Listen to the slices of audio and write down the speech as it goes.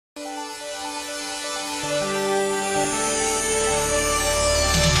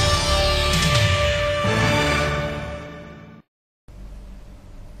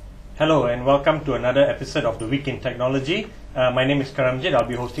Hello and welcome to another episode of The Week in Technology. My name is Karamjit. I'll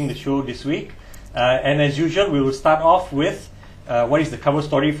be hosting the show this week. And as usual, we will start off with what is the cover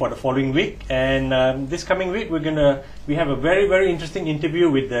story for the following week. And this coming week, we have a very interesting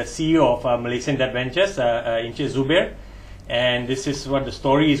interview with the CEO of Malaysian Debt Ventures, Encik Zubir. And this is what the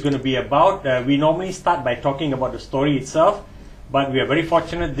story is going to be about. We normally start by talking about the story itself, but we are very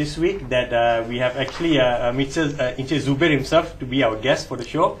fortunate this week that we have actually Encik Zubir himself to be our guest for the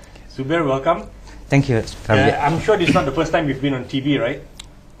show. Zubir, welcome. Thank you. I'm sure this is not the first time you've been on TV, right?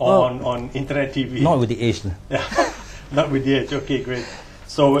 On internet TV. Not with the age. Not with the age. Okay, great.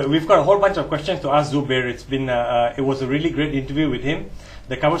 So we've got a whole bunch of questions to ask Zubir. It was a really great interview with him.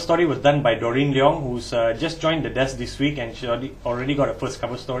 The cover story was done by Doreen Leong, who's just joined the desk this week, and she already got a first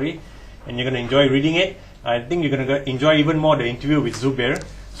cover story. And you're going to enjoy reading it. I think you're going to enjoy even more the interview with Zubir.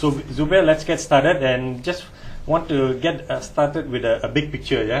 So Zubir, let's get started and just want to get started with a big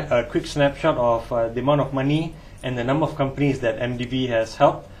picture, a quick snapshot of the amount of money and the number of companies that MDV has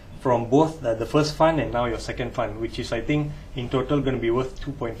helped from both the first fund and now your second fund, which is, I think, in total going to be worth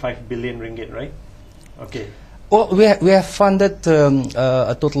 2.5 billion ringgit, right? Okay. Well, we have funded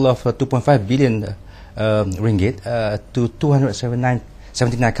a total of 2.5 billion ringgit to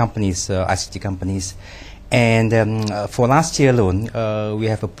 279 companies, ICT companies. And for last year alone, we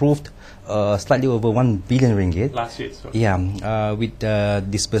have approved slightly over 1 billion ringgit. Last year, so. Yeah, with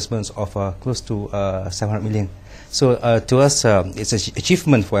disbursements of close to 700 million. So to us, it's an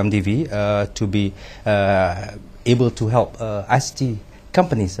achievement for MDV to be able to help ICT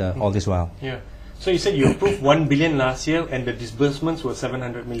companies all this while. Yeah. So you said you approved 1 billion last year and the disbursements were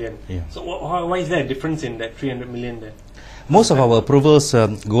 700 million. Yeah. So why is there a difference in that 300 million there? Most of our approvals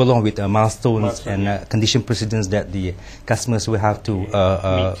go along with milestones and condition precedents that the customers will have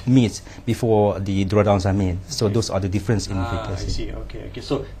to meet before the drawdowns are made. So those are the difference in frequency. I see. Okay.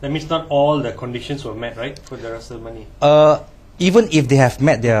 So that means not all the conditions were met, right, for the rest of the money? Even if they have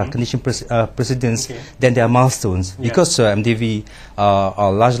met their condition precedents, then there are milestones. Because MDV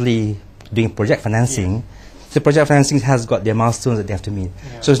are largely doing project financing. The project financing has got their milestones that they have to meet.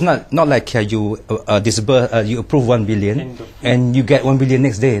 So it's not like you approve 1 billion and you get 1 billion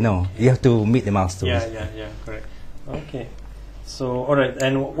next day. No, you have to meet the milestones. Yeah, correct. Okay. So, all right.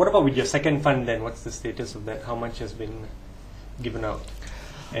 And what about with your second fund then? What's the status of that? How much has been given out?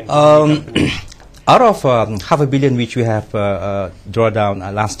 And out of $500 million which we have drawn down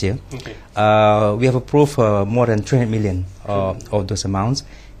last year, we have approved more than 300 million of those amounts.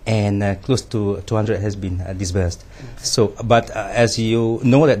 And close to 200 has been disbursed. So, but as you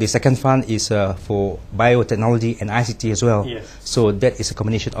know, that the second fund is for biotechnology and ICT as well. Yes. So that is a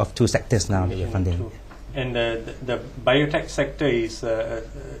combination of two sectors now that we're funding. True. And the biotech sector is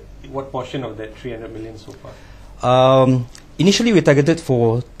what portion of that 300 million so far? Initially, we targeted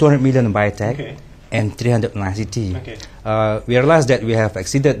for 200 million on biotech and 300 on ICT. We realized that we have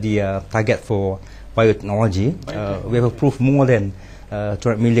exceeded the target for biotechnology. We have approved more than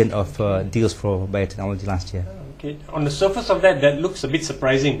 200 million of deals for biotechnology last year. Okay. On the surface of that looks a bit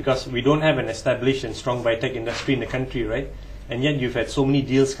surprising because we don't have an established and strong biotech industry in the country, right? And yet you've had so many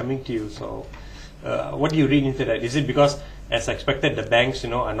deals coming to you. So, what do you read into that? Is it because, as expected, the banks,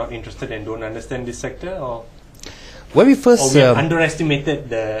 are not interested and don't understand this sector, or when we first we have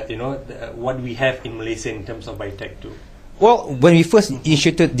underestimated what we have in Malaysia in terms of biotech too? Well, when we first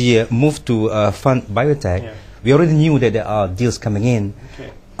initiated the move to fund biotech, we already knew that there are deals coming in.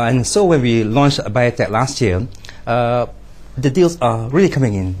 And so when we launched biotech last year, the deals are really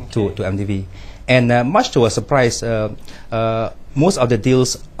coming in to MDV. And much to our surprise, most of the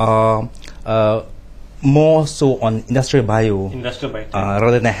deals are more so on industrial bio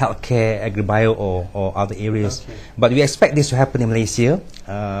rather than healthcare, agribio or other areas. But we expect this to happen in Malaysia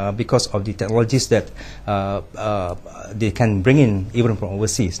because of the technologies that they can bring in even from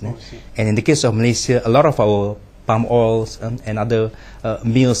overseas. And in the case of Malaysia, a lot of our palm oils and other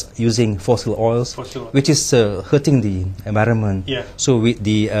mills using fossil oils, which is hurting the environment. So with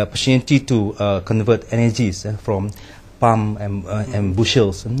the opportunity to convert energies from palm and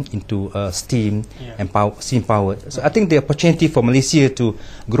bushels into steam and steam power. So I think the opportunity for Malaysia to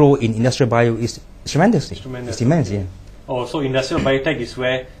grow in industrial bio is tremendous. It's immense. Oh, so industrial biotech is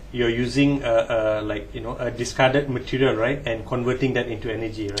where you're using a discarded material, right, and converting that into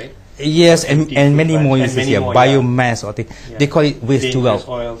energy, right? Yes, and many more uses here. Biomass or they call it waste to wealth.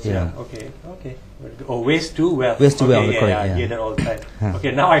 Oils, Okay. Or waste to wealth. Waste to wealth. I hear that all the time.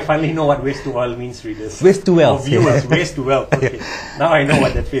 Okay, now I finally know what waste to oil means, readers. Waste to wealth. Or viewers, waste to wealth. Okay, now I know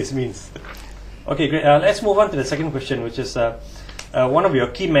what that phrase means. Okay, great. Let's move on to the second question, which is one of your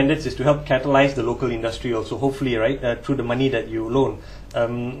key mandates is to help catalyze the local industry also, hopefully, right, through the money that you loan.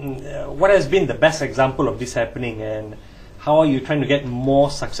 What has been the best example of this happening, and how are you trying to get more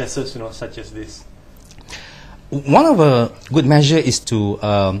successes, such as this? One of a good measure is to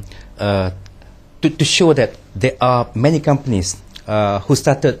show that there are many companies who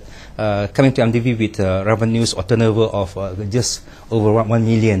started coming to MDV with revenues or turnover of just over 1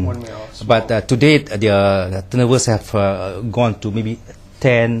 million. 1 million. But to date, their turnovers have gone to maybe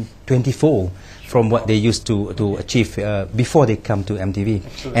 10, 24 from what they used to achieve before they come to MDV.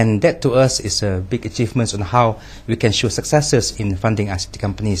 Excellent. And that to us is a big achievement on how we can show successes in funding ICT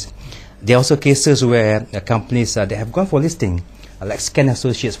companies. There are also cases where companies that have gone for listing, like Scan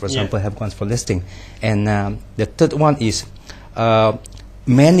Associates, for example, have gone for listing. And the third one is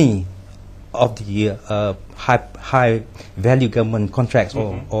many of the high value government contracts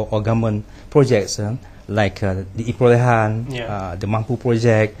or government projects like the Iperolehan, the Mampu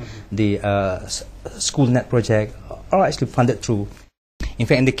project, the SchoolNet project are actually funded through. In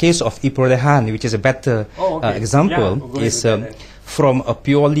fact, in the case of Iperolehan, which is a better example, is from a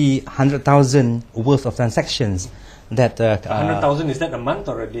purely 100,000 worth of transactions. That 100,000, is that a month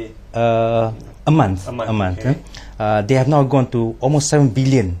or a day? A month. Okay. They have now gone to almost 7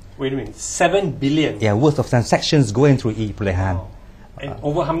 billion. Wait a minute, 7 billion? Yeah, worth of transactions going through Iperolehan. Wow. And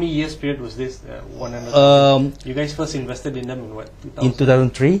over how many years period was this? You guys first invested in them in what? In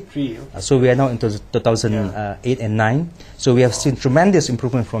 2003. Okay. So we are now into 2008 and 9. So we have seen tremendous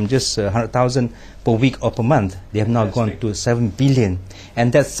improvement from just 100,000 per week or per month. They have now gone to 7 billion.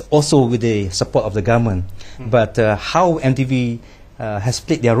 And that's also with the support of the government. But how MDV has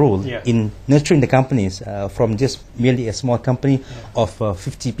played their role in nurturing the companies from just merely a small company of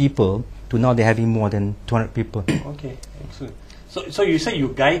 50 people to now they're having more than 200 people. Okay, excellent. So you say you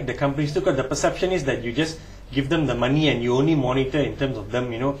guide the companies too, because the perception is that you just give them the money and you only monitor in terms of them,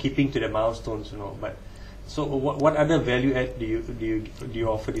 keeping to the milestones, But so what other value add do you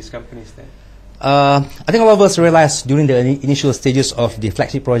offer these companies then? I think all of us realized during the initial stages of the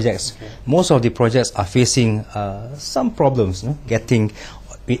flagship projects, most of the projects are facing some problems, getting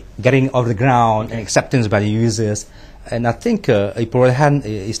off the ground and acceptance by the users. And I think Iperolehan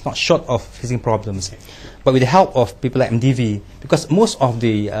is not short of facing problems. But with the help of people like MDV, because most of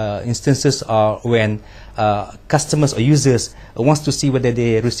the instances are when customers or users wants to see whether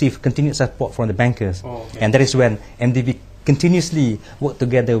they receive continued support from the bankers. And that is when MDV continuously work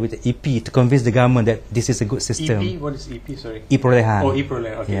together with the EP to convince the government that this is a good system. EP? What is EP? Sorry. Iperolehan. Oh,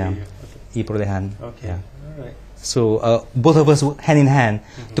 Iperolehan. Okay. Yeah. Okay. Iperolehan. Okay. Yeah. All right. So both of us work hand in hand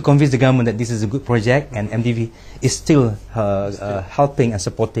to convince the government that this is a good project, and MDV is still helping and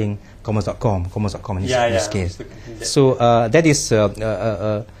supporting Commerce.com in this case. So that is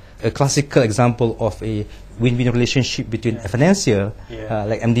a classical example of a win-win relationship between a financier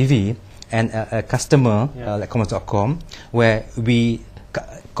like MDV and a customer like Commerce.com, where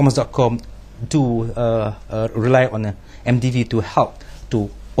Commerce.com do rely on MDV to help to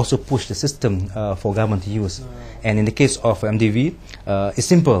also push the system for government to use. And in the case of MDV, it's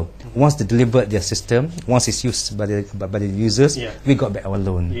simple. Once they deliver their system, once it's used by the users, we got back our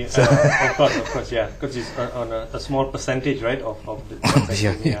loan. Yeah. So of course, yeah, because it's on a small percentage, right, of the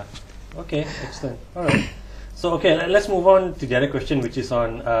transaction. Okay, excellent. All right. So let's move on to the other question, which is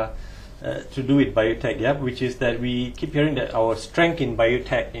on to do with biotech, which is that we keep hearing that our strength in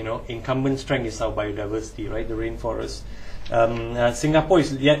biotech, incumbent strength is our biodiversity, right, the rainforest. Singapore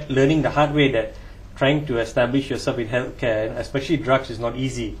is yet learning the hard way that trying to establish yourself in healthcare, especially drugs, is not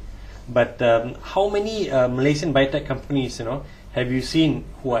easy. But how many Malaysian biotech companies, have you seen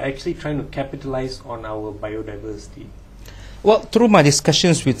who are actually trying to capitalize on our biodiversity? Well, through my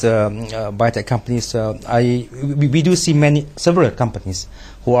discussions with biotech companies, we do see several companies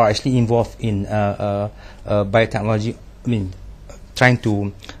who are actually involved in biotechnology. I mean, trying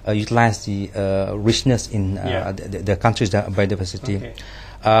to utilize the richness in the country's biodiversity.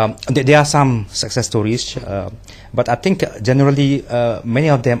 There are some success stories, but I think generally many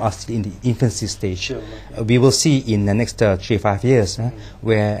of them are still in the infancy stage. We will see in the next 3-5 years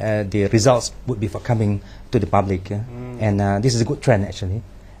where the results would be forthcoming to the public, and this is a good trend actually.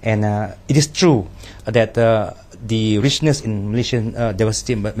 And it is true that the richness in Malaysian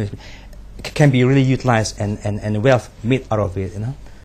diversity can be really utilized and wealth made out of it.